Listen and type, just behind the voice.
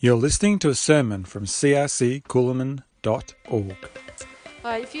You're listening to a sermon from crccooloman.org.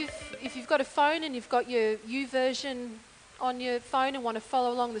 If you've got a phone and you've got your YouVersion on your phone and want to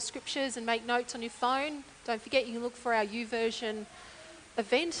follow along the scriptures and make notes on your phone, don't forget you can look for our YouVersion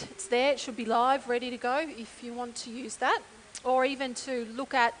event. It's there. It should be live, ready to go if you want to use that, or even to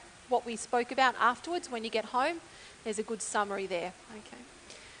look at what we spoke about afterwards when you get home. There's a good summary there. Okay.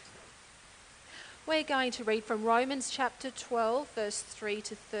 We're going to read from Romans chapter 12, verse 3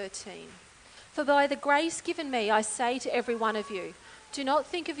 to 13. For by the grace given me, I say to every one of you, do not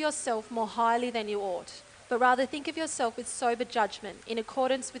think of yourself more highly than you ought, but rather think of yourself with sober judgment, in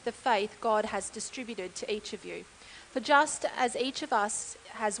accordance with the faith God has distributed to each of you. For just as each of us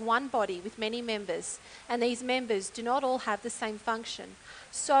has one body with many members, and these members do not all have the same function,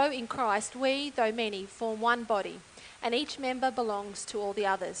 so in Christ we, though many, form one body, and each member belongs to all the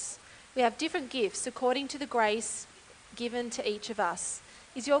others. We have different gifts according to the grace given to each of us.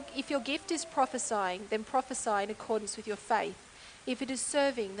 If your gift is prophesying, then prophesy in accordance with your faith. If it is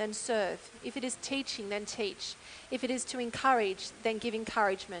serving, then serve. If it is teaching, then teach. If it is to encourage, then give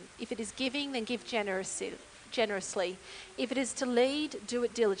encouragement. If it is giving, then give generously. If it is to lead, do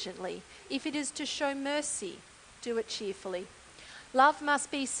it diligently. If it is to show mercy, do it cheerfully. Love must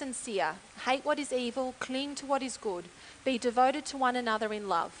be sincere. Hate what is evil, cling to what is good. Be devoted to one another in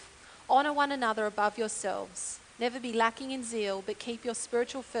love. Honour one another above yourselves. Never be lacking in zeal, but keep your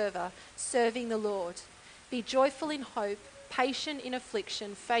spiritual fervour, serving the Lord. Be joyful in hope, patient in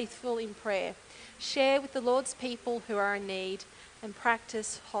affliction, faithful in prayer. Share with the Lord's people who are in need, and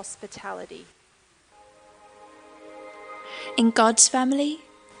practice hospitality. In God's family,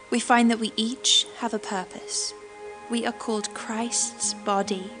 we find that we each have a purpose. We are called Christ's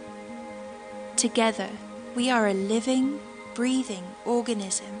body. Together, we are a living, breathing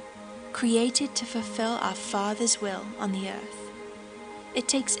organism, created to fulfill our Father's will on the earth. It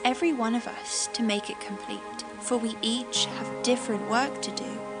takes every one of us to make it complete, for we each have different work to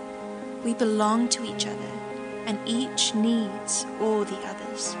do. We belong to each other, and each needs all the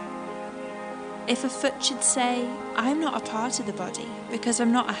others. If a foot should say, I'm not a part of the body because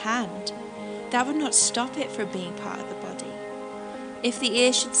I'm not a hand, that would not stop it from being part of the body. If the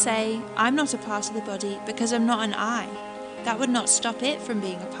ear should say, I'm not a part of the body because I'm not an eye, that would not stop it from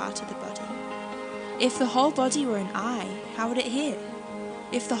being a part of the body. If the whole body were an eye, how would it hear?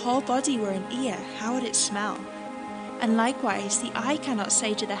 If the whole body were an ear, how would it smell? And likewise, the eye cannot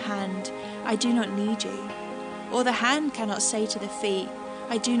say to the hand, I do not need you. Or the hand cannot say to the feet,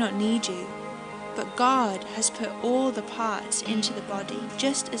 I do not need you. But God has put all the parts into the body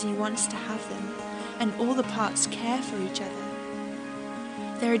just as He wants to have them, and all the parts care for each other.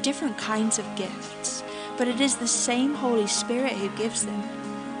 There are different kinds of gifts, but it is the same Holy Spirit who gives them.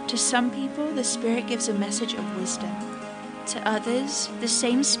 To some people, the Spirit gives a message of wisdom. To others, the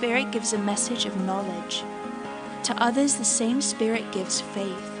same Spirit gives a message of knowledge. To others, the same Spirit gives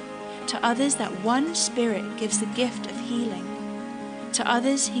faith. To others, that one Spirit gives the gift of healing. To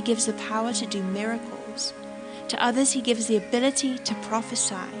others, He gives the power to do miracles. To others, He gives the ability to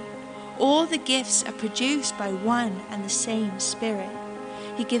prophesy. All the gifts are produced by one and the same Spirit.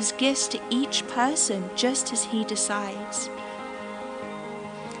 He gives gifts to each person just as He decides.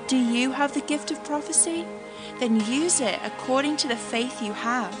 Do you have the gift of prophecy? Then use it according to the faith you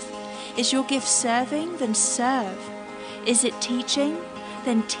have. Is your gift serving? Then serve. Is it teaching?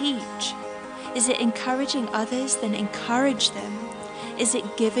 Then teach. Is it encouraging others? Then encourage them. Is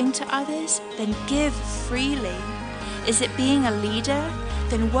it giving to others? Then give freely. Is it being a leader?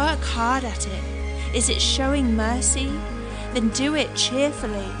 Then work hard at it. Is it showing mercy? Then do it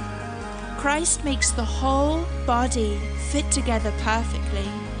cheerfully. Christ makes the whole body fit together perfectly.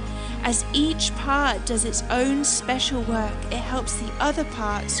 As each part does its own special work, it helps the other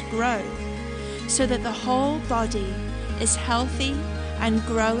parts grow, so that the whole body is healthy and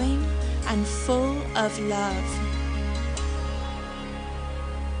growing and full of love.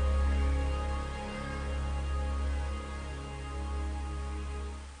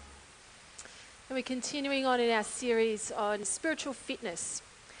 And we're continuing on in our series on spiritual fitness.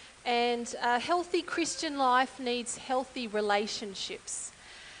 And a healthy Christian life needs healthy relationships.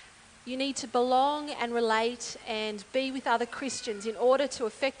 You need to belong and relate and be with other Christians in order to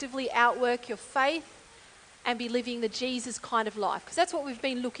effectively outwork your faith and be living the Jesus kind of life. Because that's what we've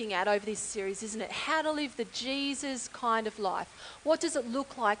been looking at over this series, isn't it? How to live the Jesus kind of life. What does it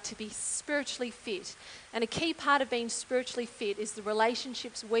look like to be spiritually fit? And a key part of being spiritually fit is the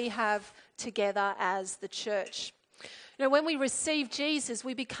relationships we have together as the church. You know, when we receive Jesus,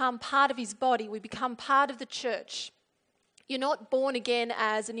 we become part of His body. We become part of the church. You're not born again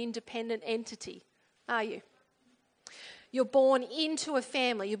as an independent entity, are you? You're born into a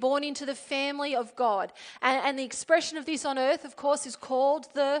family. You're born into the family of God. And the expression of this on earth, of course, is called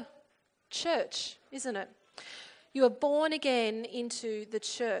the church, isn't it? You are born again into the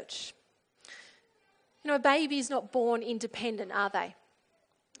church. You know, a baby is not born independent, are they?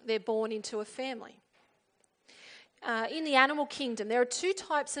 They're born into a family. In the animal kingdom, there are two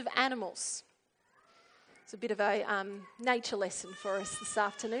types of animals. It's a bit of a nature lesson for us this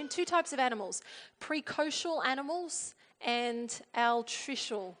afternoon. Two types of animals: precocial animals and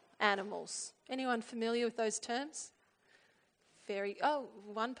altricial animals. Anyone familiar with those terms?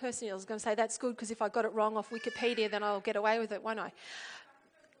 One person. I was going to say that's good because if I got it wrong off Wikipedia, then I'll get away with it, won't I?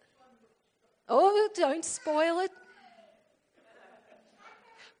 Oh, don't spoil it.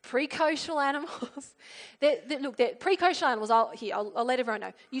 Precocial animals. Look, precocial animals, I'll let everyone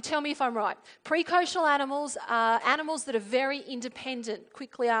know. You tell me if I'm right. Precocial animals are animals that are very independent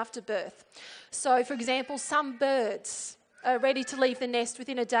quickly after birth. So, for example, some birds are ready to leave the nest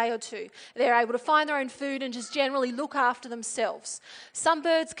within a day or two. They're able to find their own food and just generally look after themselves. Some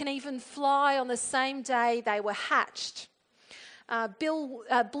birds can even fly on the same day they were hatched.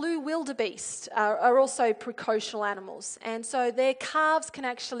 Blue wildebeest are also precocial animals, and so their calves can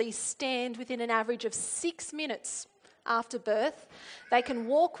actually stand within an average of 6 minutes after birth. They can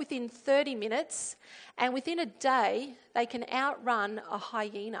walk within 30 minutes, and within a day they can outrun a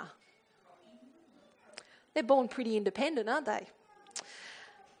hyena. They're born pretty independent, aren't they?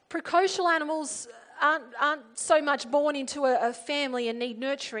 Precocial animals aren't so much born into a family and need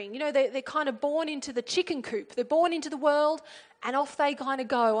nurturing. You know, they're kind of born into the chicken coop. They're born into the world and off they kind of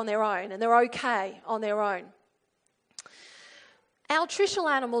go on their own, and they're okay on their own. Altricial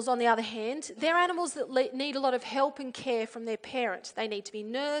animals, on the other hand, they're animals that need a lot of help and care from their parent. They need to be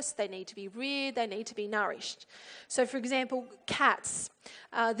nursed, they need to be reared, they need to be nourished. So, for example, cats.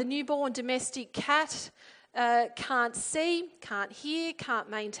 The newborn domestic cat can't see, can't hear, can't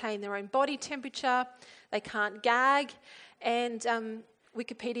maintain their own body temperature, they can't gag, and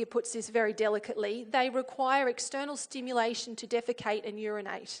Wikipedia puts this very delicately, they require external stimulation to defecate and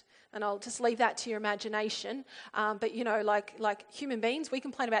urinate. And I'll just leave that to your imagination. But, you know, like human beings, we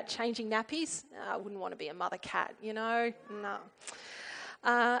complain about changing nappies. I wouldn't want to be a mother cat, you know? No.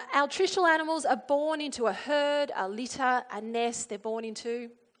 Altricial animals are born into a herd, a litter, a nest. They're born into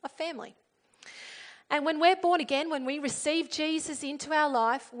a family. And when we're born again, when we receive Jesus into our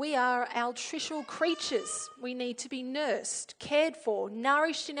life, we are altricial creatures. We need to be nursed, cared for,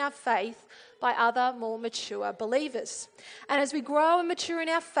 nourished in our faith by other more mature believers. And as we grow and mature in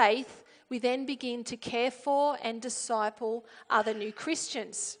our faith, we then begin to care for and disciple other new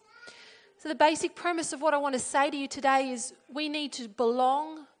Christians. So the basic premise of what I want to say to you today is we need to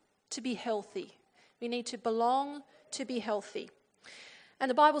belong to be healthy. We need to belong to be healthy. And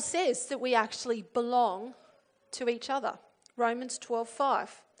the Bible says that we actually belong to each other. Romans 12:5.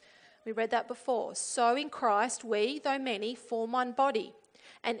 We read that before. So in Christ we, though many, form one body,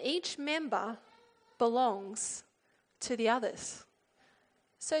 and each member belongs to the others.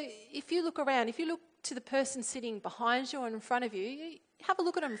 So if you look around, if you look to the person sitting behind you and in front of you, have a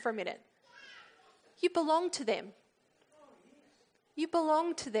look at them for a minute. You belong to them. You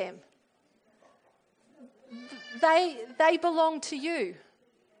belong to them. They belong to you.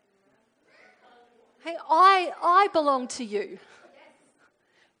 Hey, I belong to you.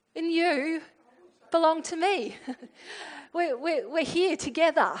 And you belong to me. We're here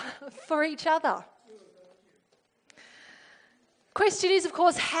together for each other. Question is, of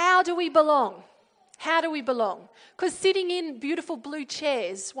course, how do we belong? How do we belong? Because sitting in beautiful blue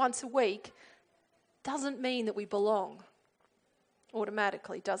chairs once a week doesn't mean that we belong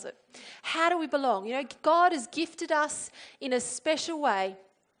automatically, does it? How do we belong? You know, God has gifted us in a special way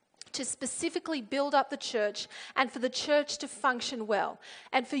to specifically build up the church and for the church to function well.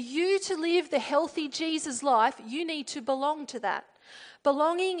 And for you to live the healthy Jesus life, you need to belong to that.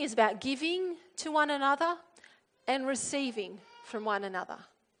 Belonging is about giving to one another and receiving from one another.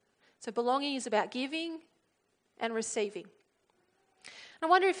 So belonging is about giving and receiving. And I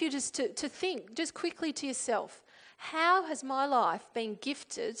wonder if you just to think just quickly to yourself, how has my life been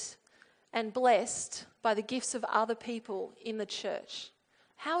gifted and blessed by the gifts of other people in the church?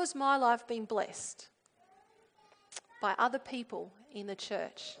 How has my life been blessed by other people in the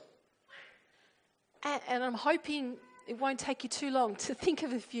church? And I'm hoping it won't take you too long to think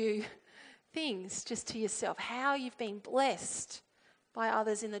of a few things just to yourself, how you've been blessed by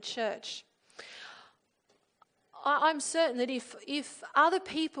others in the church. I'm certain that if other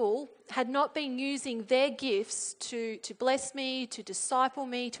people had not been using their gifts to bless me, to disciple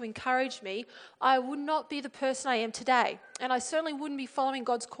me, to encourage me, I would not be the person I am today. And I certainly wouldn't be following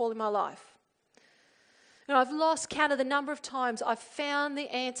God's call in my life. I've lost count of the number of times I've found the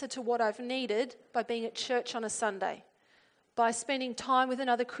answer to what I've needed by being at church on a Sunday, by spending time with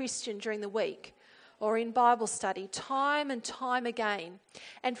another Christian during the week, or in Bible study, time and time again.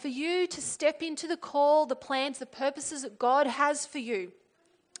 And for you to step into the call, the plans, the purposes that God has for you,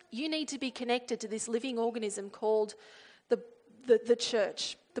 you need to be connected to this living organism called the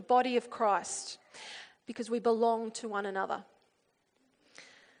church, the body of Christ, because we belong to one another.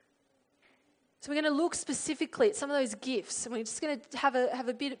 So we're going to look specifically at some of those gifts, and we're just going to have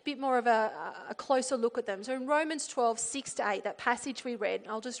a bit more of a closer look at them. So in Romans 12, 6-8, that passage we read,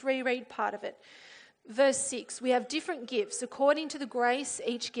 I'll just reread part of it. Verse 6, we have different gifts according to the grace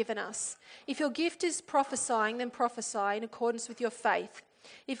each given us. If your gift is prophesying, then prophesy in accordance with your faith.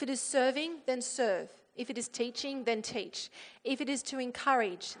 If it is serving, then serve. If it is teaching, then teach. If it is to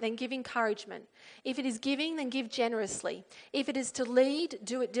encourage, then give encouragement. If it is giving, then give generously. If it is to lead,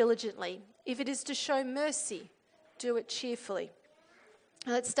 do it diligently. If it is to show mercy, do it cheerfully.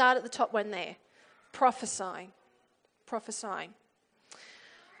 Now let's start at the top one there. Prophesying. Prophesying.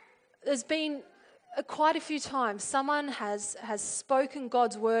 There's been quite a few times someone has spoken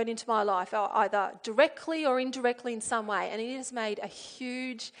God's word into my life, either directly or indirectly in some way, and it has made a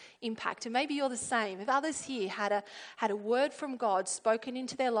huge impact. And maybe you're the same. If others here had a word from God spoken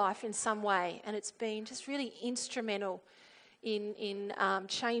into their life in some way, and it's been just really instrumental in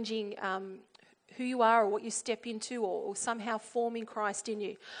changing who you are or what you step into, or somehow forming Christ in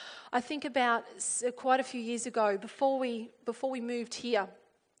you. I think about quite a few years ago, before we moved here,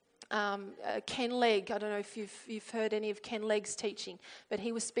 Ken Legg, I don't know if you've heard any of Ken Legg's teaching, but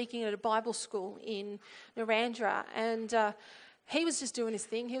he was speaking at a Bible school in Narrandera, and he was just doing his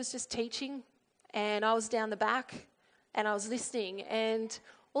thing. He was just teaching, and I was down the back, and I was listening, and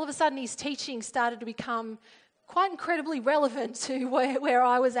all of a sudden his teaching started to become quite incredibly relevant to where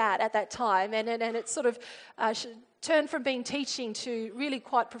I was at that time, and it sort of turned from being teaching to really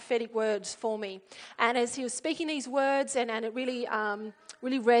quite prophetic words for me. And as he was speaking these words, and it really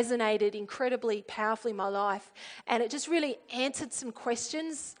resonated incredibly powerfully in my life, and it just really answered some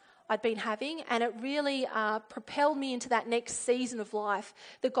questions I'd been having, and it really propelled me into that next season of life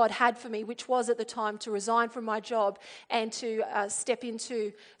that God had for me, which was at the time to resign from my job and to step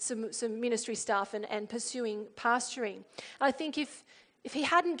into some ministry stuff and pursuing pastoring. And I think if he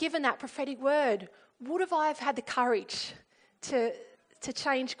hadn't given that prophetic word, would I have had the courage to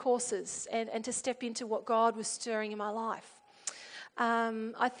change courses and to step into what God was stirring in my life?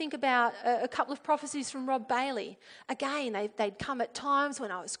 I think about a couple of prophecies from Rob Bailey. Again, they'd come at times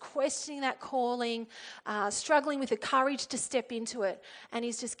when I was questioning that calling, struggling with the courage to step into it. And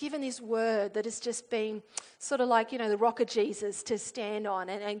he's just given this word that has just been sort of like, the rock of Jesus to stand on,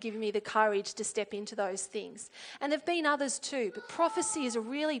 and giving me the courage to step into those things. And there have been others too, but prophecy is a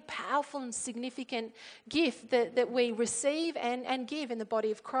really powerful and significant gift that we receive and give in the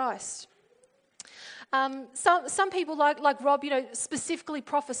body of Christ. Some people like Rob, specifically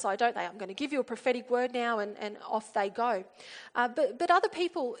prophesy, don't they? I'm going to give you a prophetic word now, and off they go. But other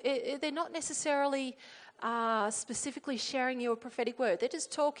people, they're not necessarily specifically sharing you a prophetic word. They're just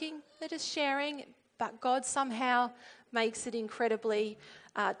talking, they're just sharing, but God somehow makes it incredibly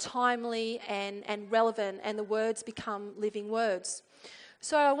timely and relevant, and the words become living words.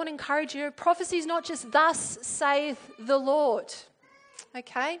 So I want to encourage you, prophecy is not just "thus saith the Lord,"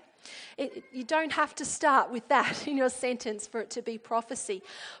 okay? You don't have to start with that in your sentence for it to be prophecy.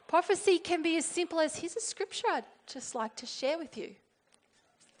 Prophecy can be as simple as, here's a scripture I'd just like to share with you.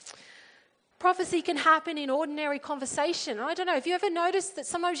 Prophecy can happen in ordinary conversation. I don't know, have you ever noticed that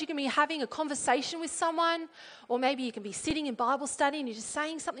sometimes you can be having a conversation with someone, or maybe you can be sitting in Bible study and you're just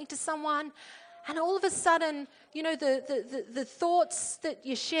saying something to someone, and all of a sudden, the thoughts that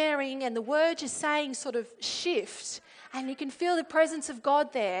you're sharing and the words you're saying sort of shift, and you can feel the presence of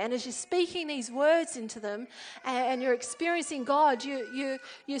God there. And as you're speaking these words into them, and you're experiencing God, you're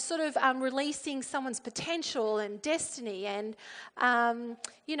sort of releasing someone's potential and destiny, and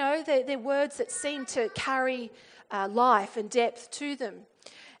they're words that seem to carry life and depth to them.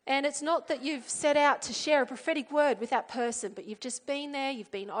 And it's not that you've set out to share a prophetic word with that person, but you've just been there,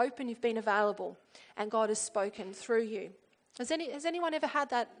 you've been open, you've been available, and God has spoken through you. Has anyone ever had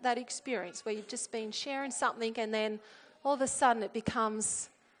that experience where you've just been sharing something and then all of a sudden it becomes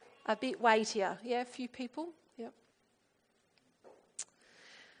a bit weightier? Yeah, a few people? Yep.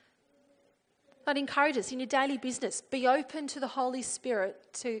 I'd encourage us in your daily business, be open to the Holy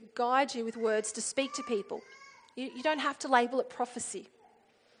Spirit to guide you with words to speak to people. You don't have to label it prophecy.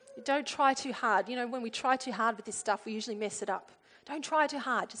 Don't try too hard. When we try too hard with this stuff, we usually mess it up. Don't try too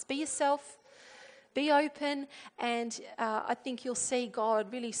hard. Just be yourself. be open, and I think you'll see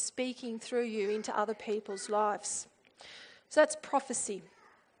God really speaking through you into other people's lives. So that's prophecy.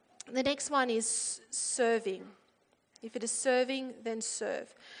 The next one is serving. If it is serving, then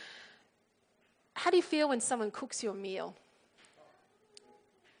serve. How do you feel when someone cooks you a meal?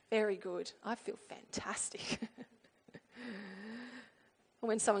 Very good. I feel fantastic. Or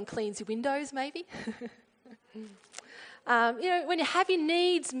when someone cleans your windows, maybe. When you have your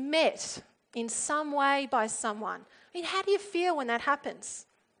needs met in some way by someone. I mean, how do you feel when that happens?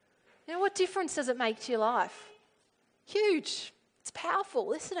 What difference does it make to your life? Huge. It's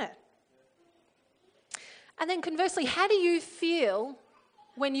powerful, isn't it? And then conversely, how do you feel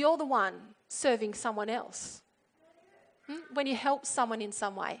when you're the one serving someone else? When you help someone in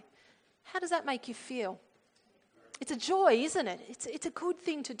some way? How does that make you feel? It's a joy, isn't it? It's a good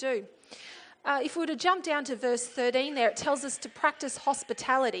thing to do. If we were to jump down to verse 13 there, it tells us to practice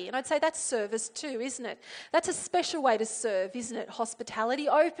hospitality. And I'd say that's service too, isn't it? That's a special way to serve, isn't it? Hospitality,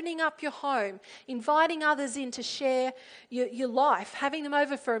 opening up your home, inviting others in to share your life, having them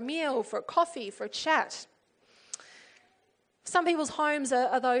over for a meal, for a coffee, for a chat. Some people's homes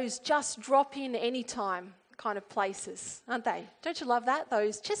are those just drop in anytime kind of places, aren't they? Don't you love that?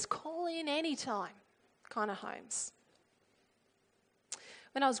 Those just call in anytime kind of homes.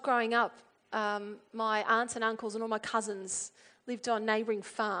 When I was growing up, my aunts and uncles and all my cousins lived on neighbouring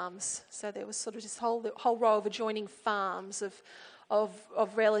farms. So there was sort of this whole row of adjoining farms of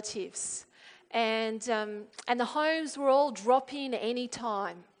relatives. And the homes were all drop in any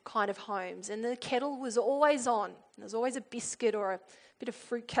time kind of homes. And the kettle was always on. There was always a biscuit or a bit of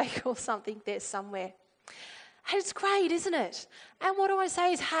fruitcake or something there somewhere. And it's great, isn't it? And what I want to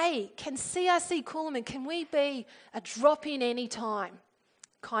say is, hey, can CRC Coolaman, can we be a drop in any time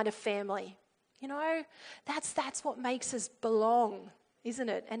kind of family? That's what makes us belong, isn't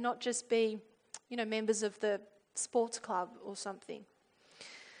it? And not just be, members of the sports club or something.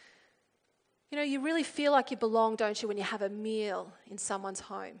 You really feel like you belong, don't you, when you have a meal in someone's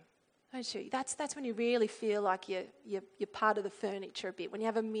home, don't you? That's when you really feel like you're part of the furniture a bit, when you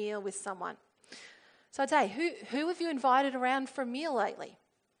have a meal with someone. So I'd say, who have you invited around for a meal lately?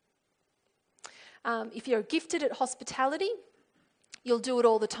 If you're gifted at hospitality, you'll do it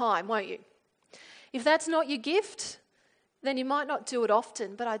all the time, won't you? If that's not your gift, then you might not do it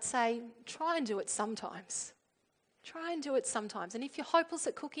often, but I'd say try and do it sometimes. Try and do it sometimes. And if you're hopeless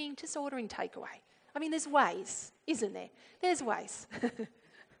at cooking, just ordering takeaway. I mean, there's ways, isn't there? There's ways.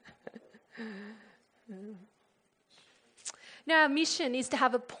 Now, our mission is to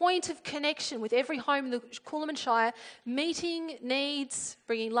have a point of connection with every home in the Coolaman Shire, meeting needs,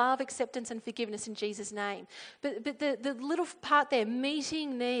 bringing love, acceptance and forgiveness in Jesus' name. But the little part there,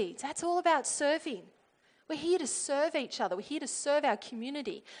 meeting needs, that's all about serving. We're here to serve each other. We're here to serve our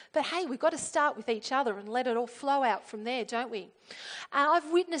community. But hey, we've got to start with each other and let it all flow out from there, don't we? And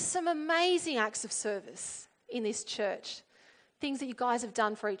I've witnessed some amazing acts of service in this church, things that you guys have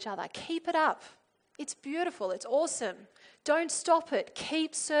done for each other. Keep it up. It's beautiful. It's awesome. Don't stop it.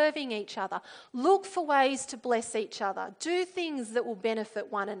 Keep serving each other. Look for ways to bless each other. Do things that will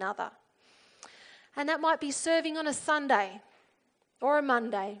benefit one another. And that might be serving on a Sunday or a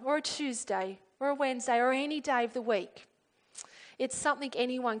Monday or a Tuesday or a Wednesday or any day of the week. It's something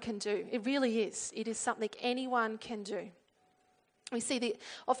anyone can do. It really is. It is something anyone can do. We see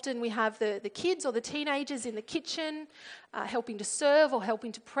often we have the kids or the teenagers in the kitchen helping to serve or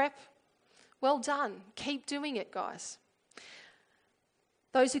helping to prep. Well done. Keep doing it, guys.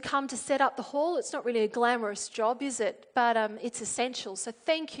 Those who come to set up the hall, it's not really a glamorous job, is it? But it's essential. So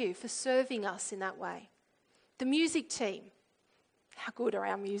thank you for serving us in that way. The music team. How good are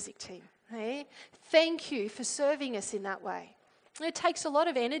our music team? Eh? Thank you for serving us in that way. It takes a lot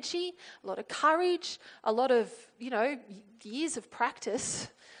of energy, a lot of courage, a lot of, years of practice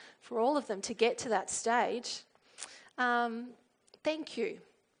for all of them to get to that stage. Thank you.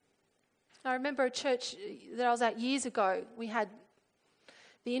 I remember a church that I was at years ago. We had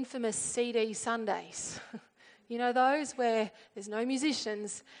the infamous CD Sundays. You know those where there's no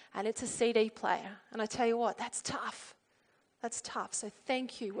musicians and it's a CD player. And I tell you what, that's tough. That's tough. So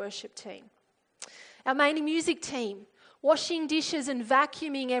thank you, worship team. Our main music team, washing dishes and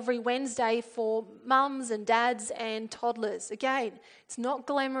vacuuming every Wednesday for mums and dads and toddlers. Again, it's not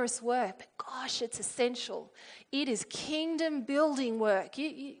glamorous work, but gosh, it's essential. It is kingdom building work.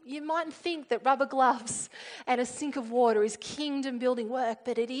 You mightn't think that rubber gloves and a sink of water is kingdom building work,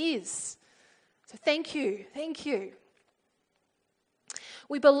 but it is. So thank you.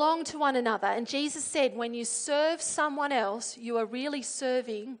 We belong to one another, and Jesus said when you serve someone else, you are really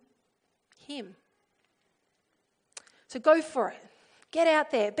serving him. So go for it. Get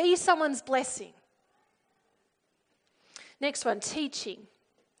out there. Be someone's blessing. Next one, teaching.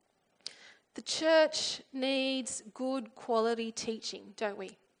 The church needs good quality teaching, don't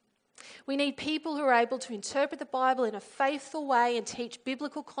we? We need people who are able to interpret the Bible in a faithful way and teach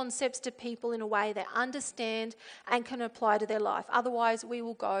biblical concepts to people in a way they understand and can apply to their life. Otherwise, we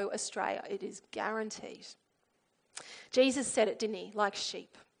will go astray. It is guaranteed. Jesus said it, didn't he? Like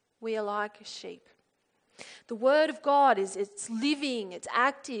sheep. We are like sheep. The Word of God it's living, it's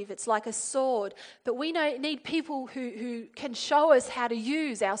active, it's like a sword. But we need people who can show us how to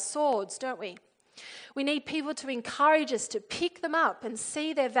use our swords, don't we? We need people to encourage us to pick them up and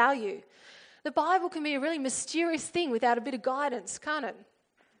see their value. The Bible can be a really mysterious thing without a bit of guidance, can't it?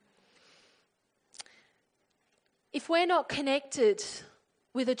 If we're not connected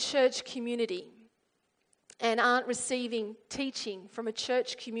with a church community and aren't receiving teaching from a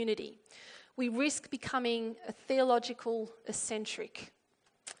church community, we risk becoming a theological eccentric,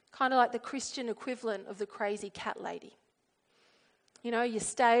 kind of like the Christian equivalent of the crazy cat lady. You know, you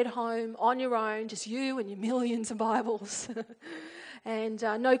stay at home on your own, just you and your millions of Bibles, and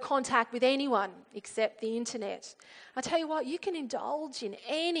no contact with anyone except the internet. I tell you what, you can indulge in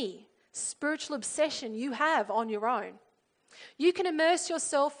any spiritual obsession you have on your own. You can immerse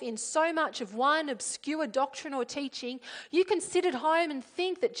yourself in so much of one obscure doctrine or teaching. You can sit at home and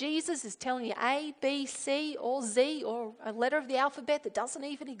think that Jesus is telling you A, B, C, or Z, or a letter of the alphabet that doesn't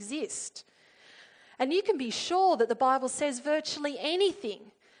even exist. And you can be sure that the Bible says virtually anything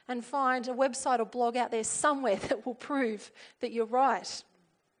and find a website or blog out there somewhere that will prove that you're right.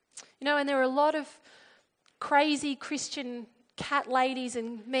 You know, and there are a lot of crazy Christian cat ladies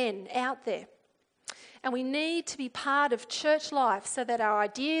and men out there. And we need to be part of church life so that our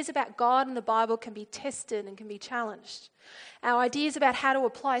ideas about God and the Bible can be tested and can be challenged. Our ideas about how to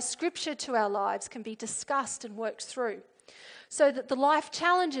apply Scripture to our lives can be discussed and worked through. So that the life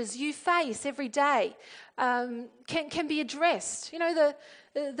challenges you face every day can be addressed. You know,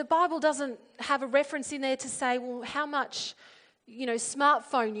 the Bible doesn't have a reference in there to say, well, how much,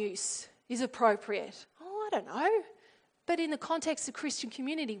 smartphone use is appropriate. Oh, I don't know. But in the context of Christian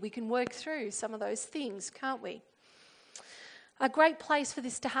community, we can work through some of those things, can't we? A great place for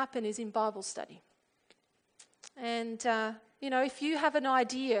this to happen is in Bible study. And, if you have an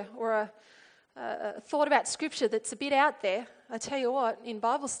idea or a thought about Scripture that's a bit out there, I tell you what, in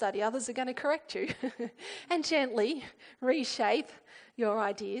Bible study, others are going to correct you and gently reshape your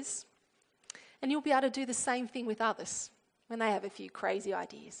ideas. And you'll be able to do the same thing with others when they have a few crazy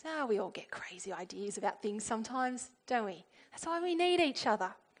ideas. We all get crazy ideas about things sometimes, don't we? That's why we need each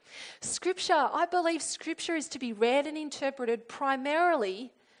other. Scripture, I believe Scripture is to be read and interpreted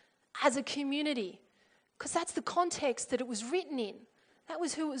primarily as a community, because that's the context that it was written in. That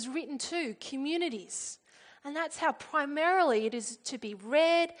was who it was written to, communities. And that's how primarily it is to be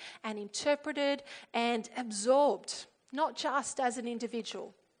read and interpreted and absorbed, not just as an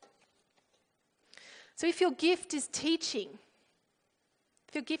individual. So if your gift is teaching,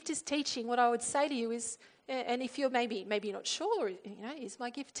 what I would say to you is, and if you're maybe not sure, is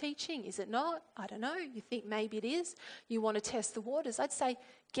my gift teaching? Is it not? I don't know. You think maybe it is. You want to test the waters. I'd say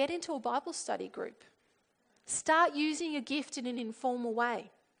get into a Bible study group. Start using your gift in an informal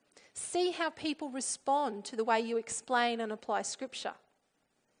way. See how people respond to the way you explain and apply Scripture.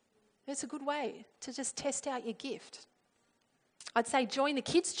 It's a good way to just test out your gift. I'd say join the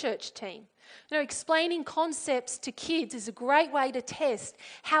kids' church team. Explaining concepts to kids is a great way to test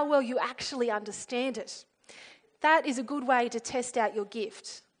how well you actually understand it. That is a good way to test out your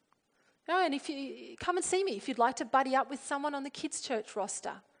gift. And if you come and see me, if you'd like to buddy up with someone on the kids' church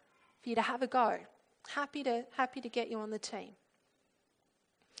roster, for you to have a go, happy to get you on the team.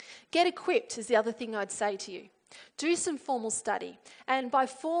 Get equipped is the other thing I'd say to you. Do some formal study. And by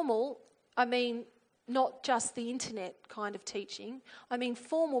formal, I mean not just the internet kind of teaching. I mean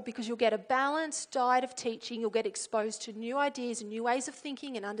formal because you'll get a balanced diet of teaching. You'll get exposed to new ideas and new ways of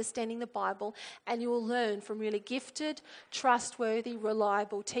thinking and understanding the Bible. And you will learn from really gifted, trustworthy,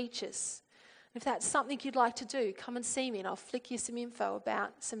 reliable teachers. If that's something you'd like to do, come and see me and I'll flick you some info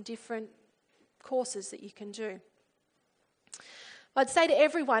about some different courses that you can do. I'd say to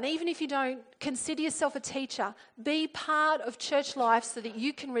everyone, even if you don't consider yourself a teacher, be part of church life so that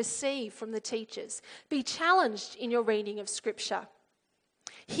you can receive from the teachers. Be challenged in your reading of Scripture.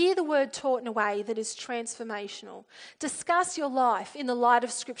 Hear the word taught in a way that is transformational. Discuss your life in the light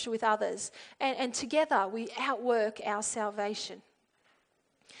of Scripture with others, and together we outwork our salvation.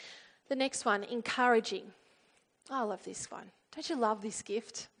 The next one, encouraging. I love this one. Don't you love this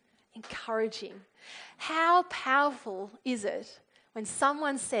gift? Encouraging. How powerful is it when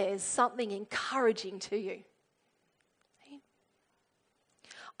someone says something encouraging to you?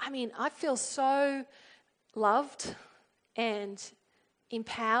 I mean, I feel so loved and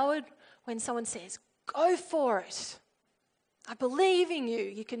empowered when someone says, go for it. I believe in you.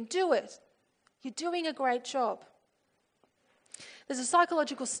 You can do it. You're doing a great job. There's a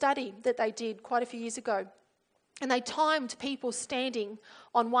psychological study that they did quite a few years ago, and they timed people standing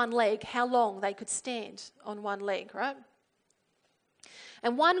on one leg, how long they could stand on one leg, right?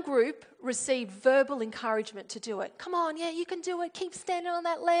 And one group received verbal encouragement to do it. Come on, yeah, you can do it. Keep standing on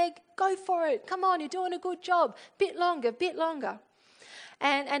that leg. Go for it. Come on, you're doing a good job. Bit longer, bit longer.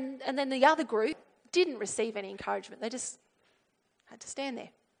 And then the other group didn't receive any encouragement. They just had to stand there.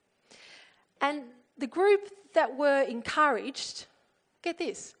 And the group that were encouraged, get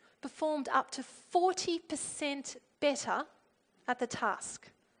this, performed up to 40% better at the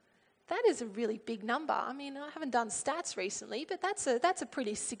task. That is a really big number. I mean, I haven't done stats recently, but that's a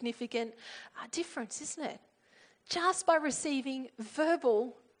pretty significant difference, isn't it? Just by receiving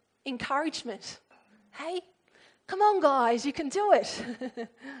verbal encouragement. Hey, come on, guys, you can do it.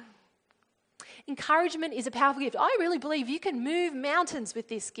 Encouragement is a powerful gift. I really believe you can move mountains with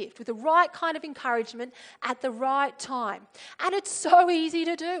this gift, with the right kind of encouragement at the right time. And it's so easy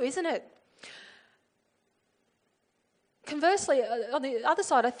to do, isn't it? Conversely, on the other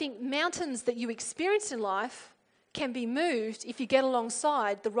side, I think mountains that you experience in life can be moved if you get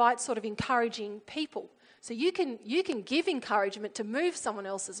alongside the right sort of encouraging people. So you can give encouragement to move someone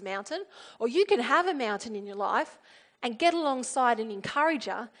else's mountain, or you can have a mountain in your life and get alongside an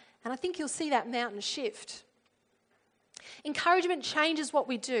encourager, and I think you'll see that mountain shift. Encouragement changes what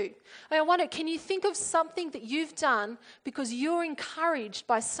we do. I wonder, can you think of something that you've done because you're encouraged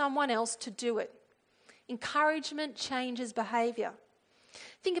by someone else to do it? Encouragement changes behaviour.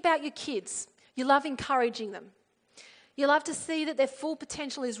 Think about your kids. You love encouraging them. You love to see that their full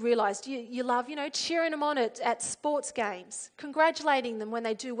potential is realised. You love, cheering them on at sports games, congratulating them when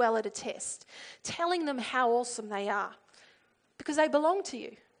they do well at a test, telling them how awesome they are, because they belong to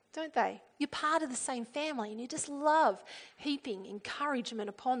you, don't they? You're part of the same family, and you just love heaping encouragement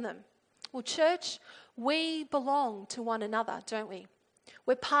upon them. Well, church, we belong to one another, don't we?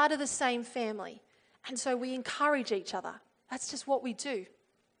 We're part of the same family. And so we encourage each other. That's just what we do.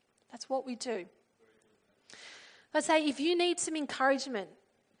 That's what we do. I say, if you need some encouragement,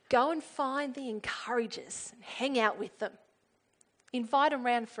 go and find the encouragers and hang out with them. Invite them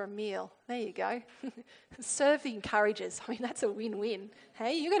round for a meal. There you go. Serve the encouragers. I mean, that's a win-win.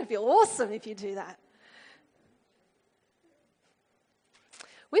 Hey, you're going to feel awesome if you do that.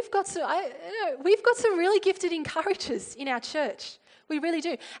 We've got some really gifted encouragers in our church. We really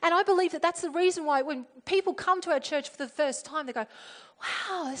do. And I believe that that's the reason why when people come to our church for the first time, they go,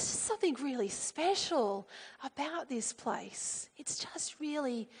 wow, there's just something really special about this place. It's just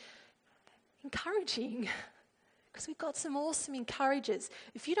really encouraging because we've got some awesome encouragers.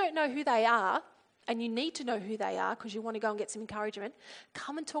 If you don't know who they are, and you need to know who they are because you want to go and get some encouragement,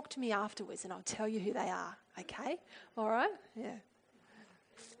 come and talk to me afterwards and I'll tell you who they are, okay? All right? Yeah.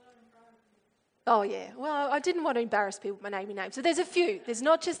 Oh, yeah. Well, I didn't want to embarrass people by naming names. So there's a few. There's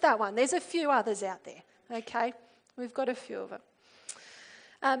not just that one. There's a few others out there, okay? We've got a few of them.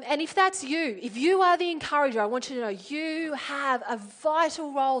 And if that's you, if you are the encourager, I want you to know you have a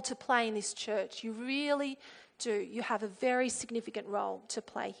vital role to play in this church. You really do. You have a very significant role to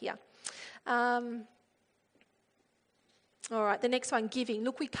play here. All right, the next one, giving.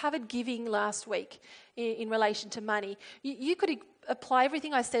 Look, we covered giving last week in relation to money. You could apply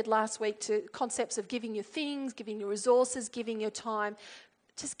everything I said last week to concepts of giving your things, giving your resources, giving your time.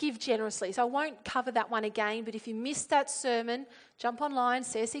 Just give generously. So I won't cover that one again, but if you missed that sermon, jump online,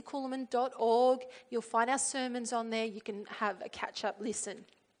 csccoolman.org. You'll find our sermons on there. You can have a catch-up listen.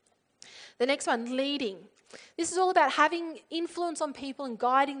 The next one, leading. This is all about having influence on people and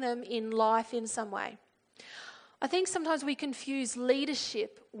guiding them in life in some way. I think sometimes we confuse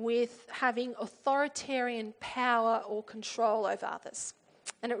leadership with having authoritarian power or control over others,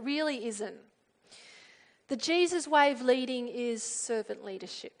 and it really isn't. The Jesus way of leading is servant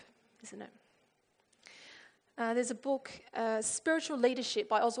leadership, isn't it? There's a book, Spiritual Leadership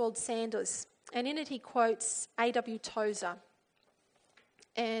by Oswald Sanders, and in it he quotes A.W. Tozer.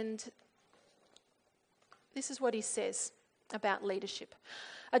 And this is what he says about leadership.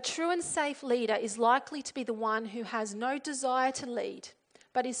 A true and safe leader is likely to be the one who has no desire to lead,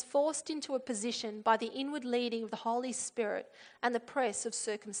 but is forced into a position by the inward leading of the Holy Spirit and the press of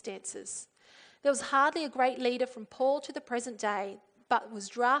circumstances. There was hardly a great leader from Paul to the present day, but was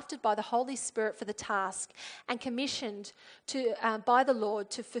drafted by the Holy Spirit for the task and commissioned by the Lord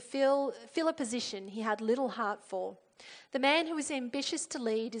to fill a position he had little heart for. The man who is ambitious to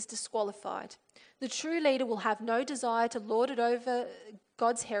lead is disqualified. The true leader will have no desire to lord it over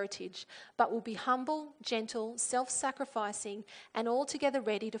God's heritage, but will be humble, gentle, self-sacrificing, and altogether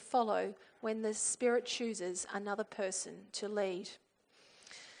ready to follow when the Spirit chooses another person to lead.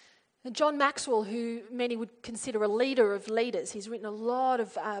 John Maxwell, who many would consider a leader of leaders, he's written a lot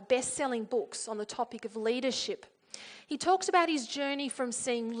of best-selling books on the topic of leadership. He talks about his journey from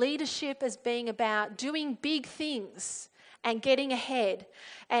seeing leadership as being about doing big things and getting ahead,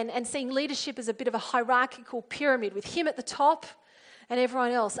 and seeing leadership as a bit of a hierarchical pyramid with him at the top and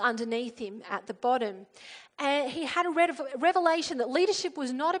everyone else underneath him at the bottom. And he had a revelation that leadership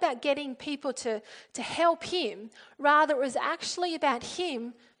was not about getting people to help him, rather it was actually about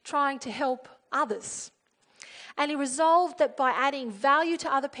him trying to help others. And he resolved that by adding value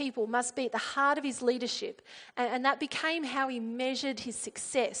to other people must be at the heart of his leadership, and that became how he measured his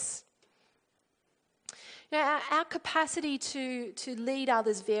success. Now, our capacity to lead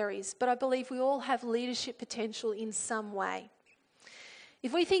others varies, but I believe we all have leadership potential in some way.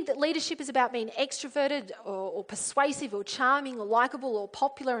 If we think that leadership is about being extroverted or persuasive or charming or likeable or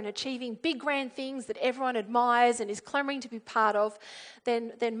popular and achieving big grand things that everyone admires and is clamouring to be part of,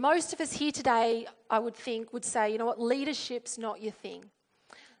 then most of us here today, I would think, would say, you know what, leadership's not your thing.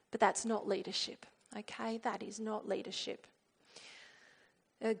 But that's not leadership, okay? That is not leadership.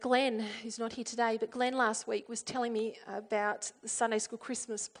 Glenn, who's not here today, but Glenn last week was telling me about the Sunday School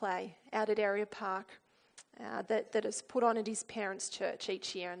Christmas play out at Area Park. That is put on at his parents' church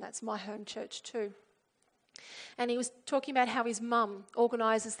each year, and that's my home church too. And he was talking about how his mum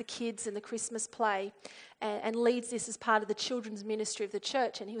organises the kids and the Christmas play and leads this as part of the children's ministry of the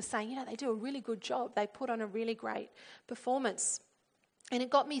church. And he was saying, you know, they do a really good job. They put on a really great performance. And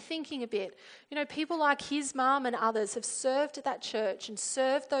it got me thinking a bit. You know, people like his mum and others have served at that church and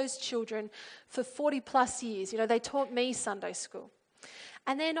served those children for 40 plus years. You know, they taught me Sunday school.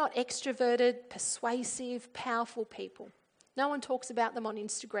 And they're not extroverted, persuasive, powerful people. No one talks about them on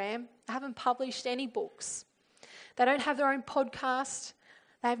Instagram. They haven't published any books. They don't have their own podcast.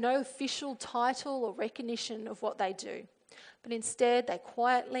 They have no official title or recognition of what they do. But instead, they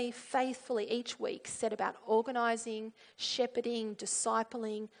quietly, faithfully each week set about organising, shepherding,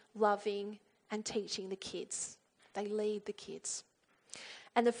 discipling, loving, and teaching the kids. They lead the kids.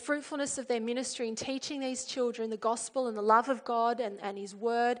 And the fruitfulness of their ministry in teaching these children the gospel and the love of God and His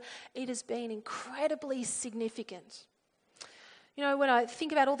word, it has been incredibly significant. You know, when I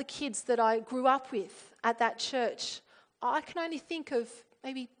think about all the kids that I grew up with at that church, I can only think of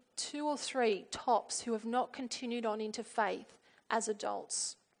maybe 2 or 3 tops who have not continued on into faith as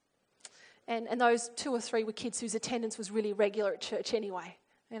adults. And those 2 or 3 were kids whose attendance was really regular at church anyway,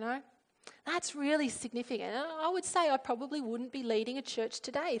 you know. That's really significant. And I would say I probably wouldn't be leading a church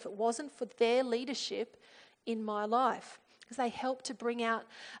today if it wasn't for their leadership in my life, because they helped to bring out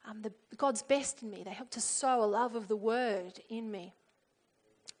God's best in me. They helped to sow a love of the word in me.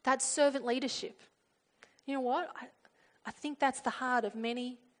 That's servant leadership. You know what? I think that's the heart of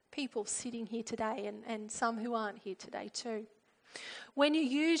many people sitting here today, and some who aren't here today too. When you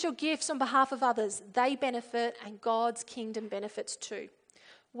use your gifts on behalf of others, they benefit and God's kingdom benefits too.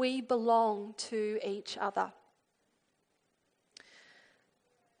 We belong to each other.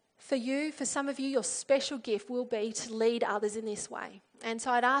 For some of you, your special gift will be to lead others in this way. And so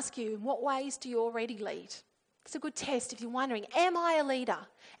I'd ask you, in what ways do you already lead? It's a good test if you're wondering, am I a leader?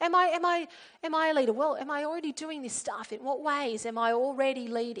 Am I a leader? Well, am I already doing this stuff? In what ways am I already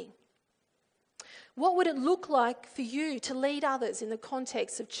leading? What would it look like for you to lead others in the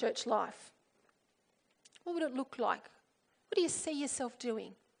context of church life? What would it look like? What do you see yourself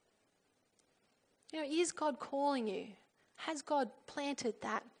doing? You know, is God calling you? Has God planted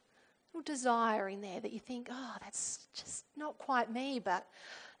that little desire in there that you think, oh, that's just not quite me, but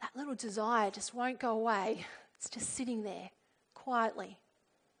that little desire just won't go away. It's just sitting there quietly.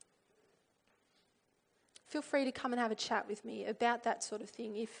 Feel free to come and have a chat with me about that sort of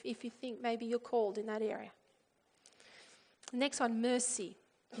thing if you think maybe you're called in that area. The next one, mercy.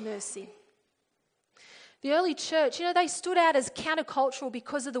 Mercy. The early church, you know, they stood out as countercultural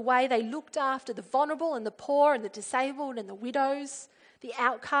because of the way they looked after the vulnerable and the poor and the disabled and the widows, the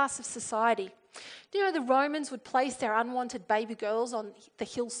outcasts of society. You know, the Romans would place their unwanted baby girls on the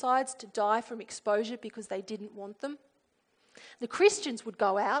hillsides to die from exposure because they didn't want them. The Christians would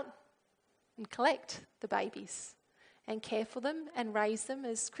go out and collect the babies and care for them and raise them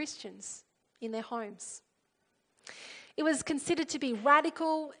as Christians in their homes. It was considered to be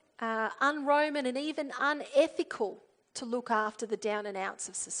radical, un-Roman and even unethical to look after the down and outs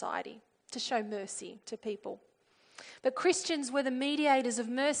of society, to show mercy to people. But Christians were the mediators of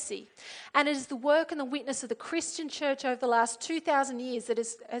mercy. And it is the work and the witness of the Christian church over the last 2,000 years that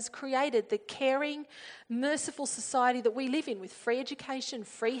has created the caring, merciful society that we live in, with free education,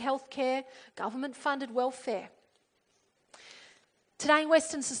 free healthcare, government-funded welfare. Today in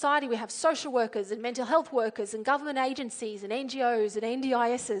Western society, we have social workers and mental health workers and government agencies and NGOs and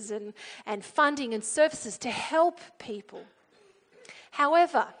NDISs and funding and services to help people.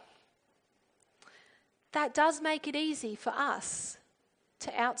 However, that does make it easy for us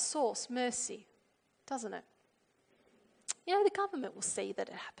to outsource mercy, doesn't it? You know, the government will see that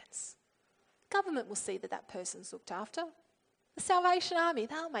it happens. Government will see that that person's looked after. The Salvation Army,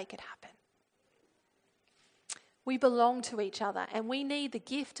 they'll make it happen. We belong to each other, and we need the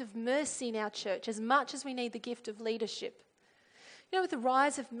gift of mercy in our church as much as we need the gift of leadership. You know, with the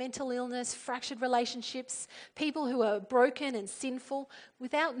rise of mental illness, fractured relationships, people who are broken and sinful,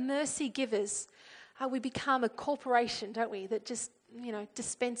 without mercy givers, we become a corporation, don't we, that just,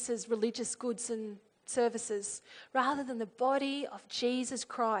 dispenses religious goods and services, rather than the body of Jesus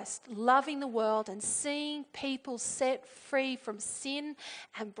Christ, loving the world and seeing people set free from sin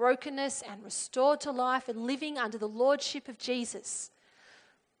and brokenness and restored to life and living under the lordship of Jesus.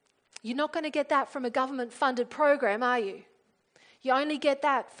 You're not going to get that from a government-funded program, are you? You only get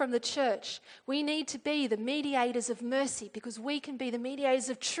that from the church. We need to be the mediators of mercy because we can be the mediators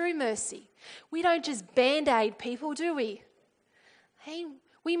of true mercy. We don't just band-aid people, do we? Hey,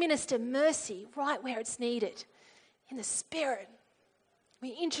 we minister mercy right where it's needed, in the Spirit.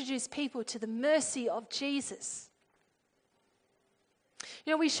 We introduce people to the mercy of Jesus.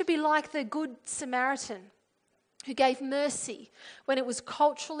 You know, we should be like the Good Samaritan who gave mercy when it was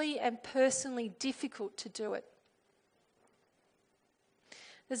culturally and personally difficult to do it.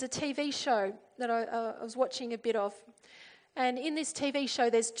 There's a TV show that I was watching a bit of, and in this TV show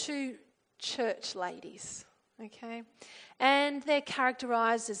there's two church ladies, okay? And they're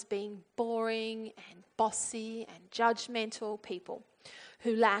characterised as being boring and bossy and judgmental people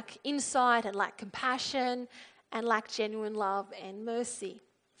who lack insight and lack compassion and lack genuine love and mercy.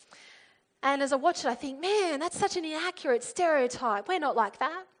 And as I watch it, I think, man, that's such an inaccurate stereotype. We're not like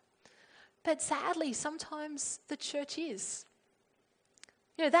that. But sadly, sometimes the church is.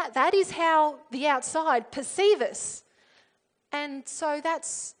 You know, that is how the outside perceive us. And so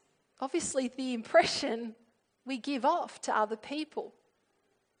that's obviously the impression we give off to other people.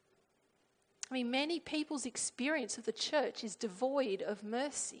 I mean, many people's experience of the church is devoid of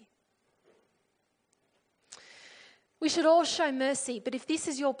mercy. We should all show mercy, but if this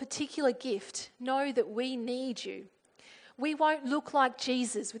is your particular gift, know that we need you. We won't look like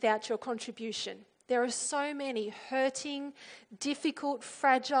Jesus without your contribution. There are so many hurting, difficult,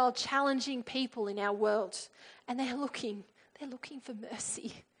 fragile, challenging people in our world, and they're looking for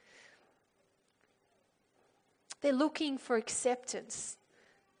mercy. They're looking for acceptance.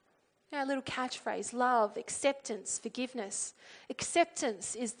 You know, a little catchphrase: love, acceptance, forgiveness.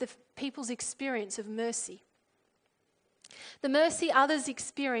 Acceptance is the people's experience of mercy. The mercy others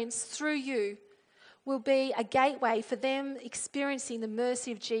experience through you will be a gateway for them experiencing the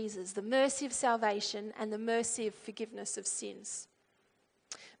mercy of Jesus, the mercy of salvation, and the mercy of forgiveness of sins.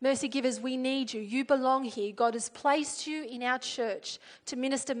 Mercy givers, we need you. You belong here. God has placed you in our church to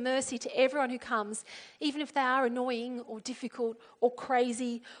minister mercy to everyone who comes, even if they are annoying or difficult or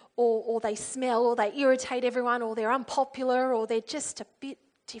crazy or they smell or they irritate everyone or they're unpopular or they're just a bit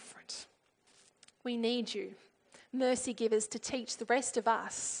different. We need you, mercy givers, to teach the rest of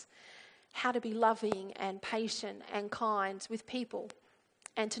us how to be loving and patient and kind with people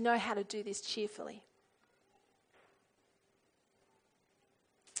and to know how to do this cheerfully.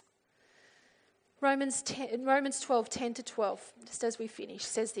 Romans 12:10-12, just as we finish,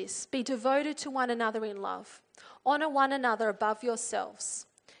 says this: be devoted to one another in love. Honour one another above yourselves.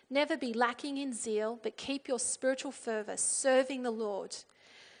 Never be lacking in zeal, but keep your spiritual fervour serving the Lord.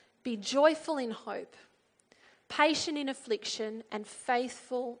 Be joyful in hope, patient in affliction, and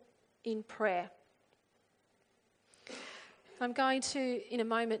faithful in prayer. I'm going to, in a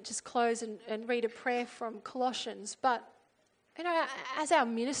moment, just close and read a prayer from Colossians, but you know, as our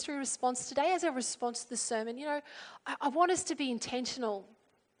ministry response today, as our response to the sermon, you know, I want us to be intentional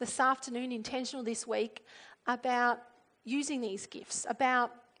this afternoon, intentional this week, about using these gifts,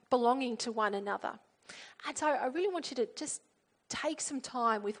 about belonging to one another. And so I really want you to just take some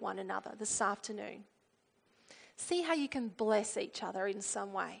time with one another this afternoon. See how you can bless each other in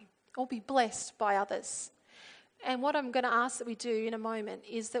some way or be blessed by others. And what I'm going to ask that we do in a moment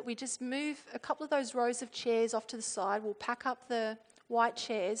is that we just move a couple of those rows of chairs off to the side. We'll pack up the white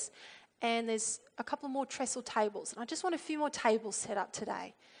chairs, and there's a couple more trestle tables. And I just want a few more tables set up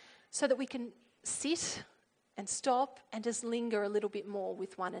today so that we can sit and stop and just linger a little bit more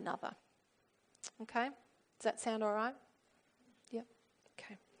with one another. Okay? Does that sound all right? Yep.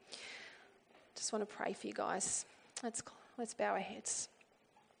 Okay. Just want to pray for you guys. Let's bow our heads.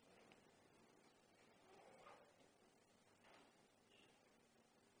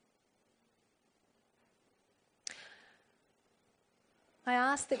 I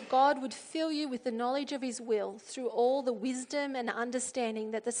ask that God would fill you with the knowledge of his will through all the wisdom and understanding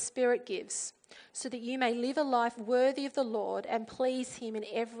that the Spirit gives, so that you may live a life worthy of the Lord and please him in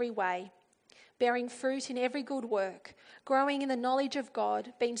every way, bearing fruit in every good work, growing in the knowledge of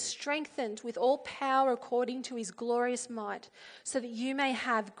God, being strengthened with all power according to his glorious might, so that you may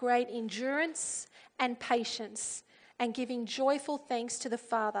have great endurance and patience, and giving joyful thanks to the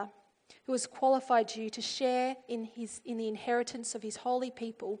Father, who has qualified you to share in the inheritance of his holy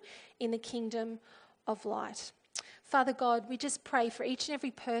people in the kingdom of light. Father God, we just pray for each and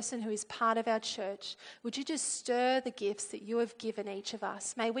every person who is part of our church. Would you just stir the gifts that you have given each of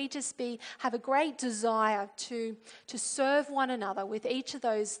us? May we just have a great desire to serve one another with each of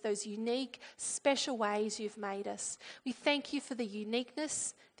those unique, special ways you've made us. We thank you for the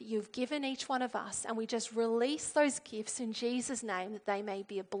uniqueness that you've given each one of us, and we just release those gifts in Jesus' name, that they may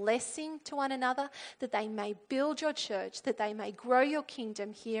be a blessing to one another, that they may build your church, that they may grow your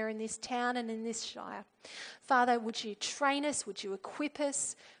kingdom here in this town and in this shire. Father, would you train us? Would you equip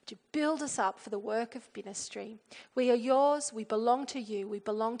us? Would you build us up for the work of ministry? We are yours. We belong to you. We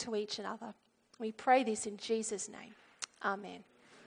belong to each another. We pray this in Jesus' name. Amen.